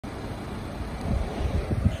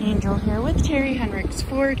Angel here with Terry Henricks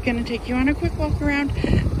Ford. Going to take you on a quick walk around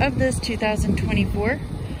of this 2024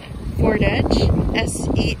 Ford Edge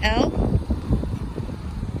SEL.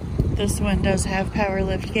 This one does have power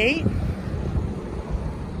lift gate.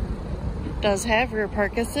 It does have rear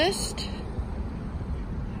park assist.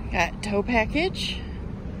 Got tow package.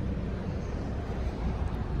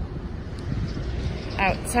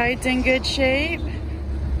 Outside's in good shape.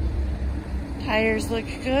 Tires look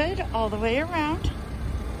good all the way around.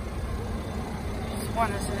 This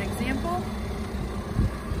one is an example.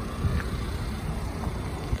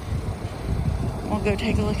 We'll go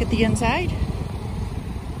take a look at the inside.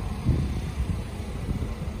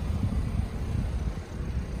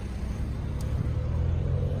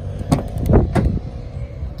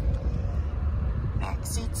 Back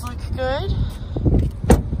seats look good.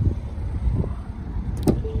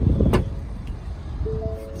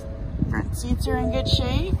 Front seats are in good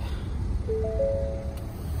shape.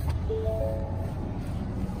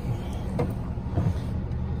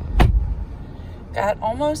 Got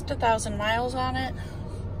almost 1,000 miles on it.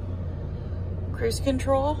 Cruise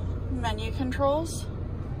control, menu controls,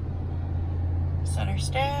 center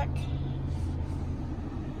stack.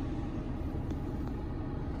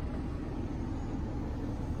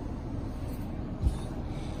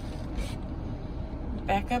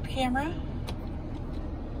 Backup camera.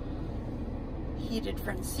 Heated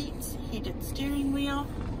front seats, heated steering wheel.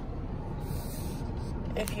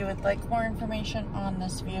 If you would like more information on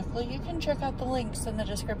this vehicle, you can check out the links in the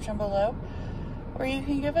description below, or you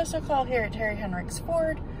can give us a call here at Terry Henricks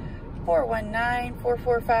Ford,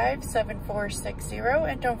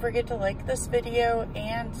 419-445-7460, and don't forget to like this video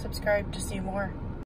and subscribe to see more.